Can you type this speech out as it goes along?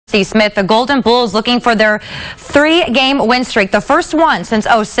Smith, the Golden Bulls looking for their 3-game win streak, the first one since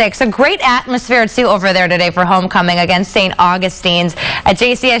 '06. A great atmosphere too over there today for homecoming against St. Augustine's. At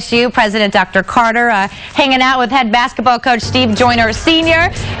JCSU, President Dr. Carter hanging out with head basketball coach Steve Joyner Sr.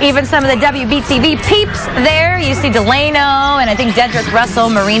 Even some of the WBTV peeps there. You see Delano and I think Dedrick Russell,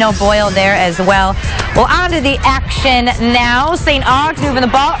 Marino Boyle there as well. Well, on to the action now. St. Aug's moving the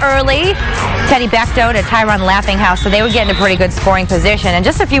ball early. Teddy Backdoe to Tyron Laughinghouse, so they would get in a pretty good scoring position. And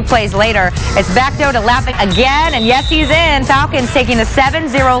just a few plays later, it's Backdoe to Laughing again, and yes, he's in. Falcons taking a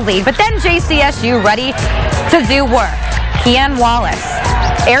 7-0 lead. But then JCSU ready to do work. Keon Wallace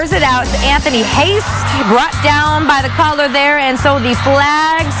airs it out to Anthony Haste, brought down by the collar there, and so the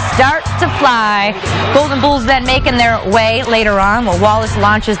flags start to fly. Golden Bulls then making their way later on. Well, Wallace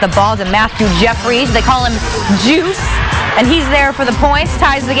launches the ball to Matthew Jeffries. They call him Juice, and he's there for the points.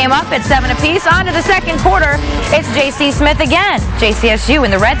 Ties the game up at 7 apiece. On to the second quarter. It's J.C. Smith again. JCSU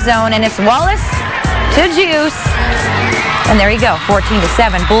in the red zone, and it's Wallace to Juice. And there you go,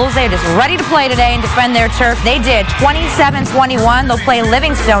 14-7. Bulls, they're just ready to play today and defend their turf. They did 27-21. They'll play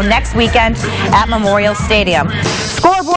Livingstone next weekend at Memorial Stadium. Scoreboard.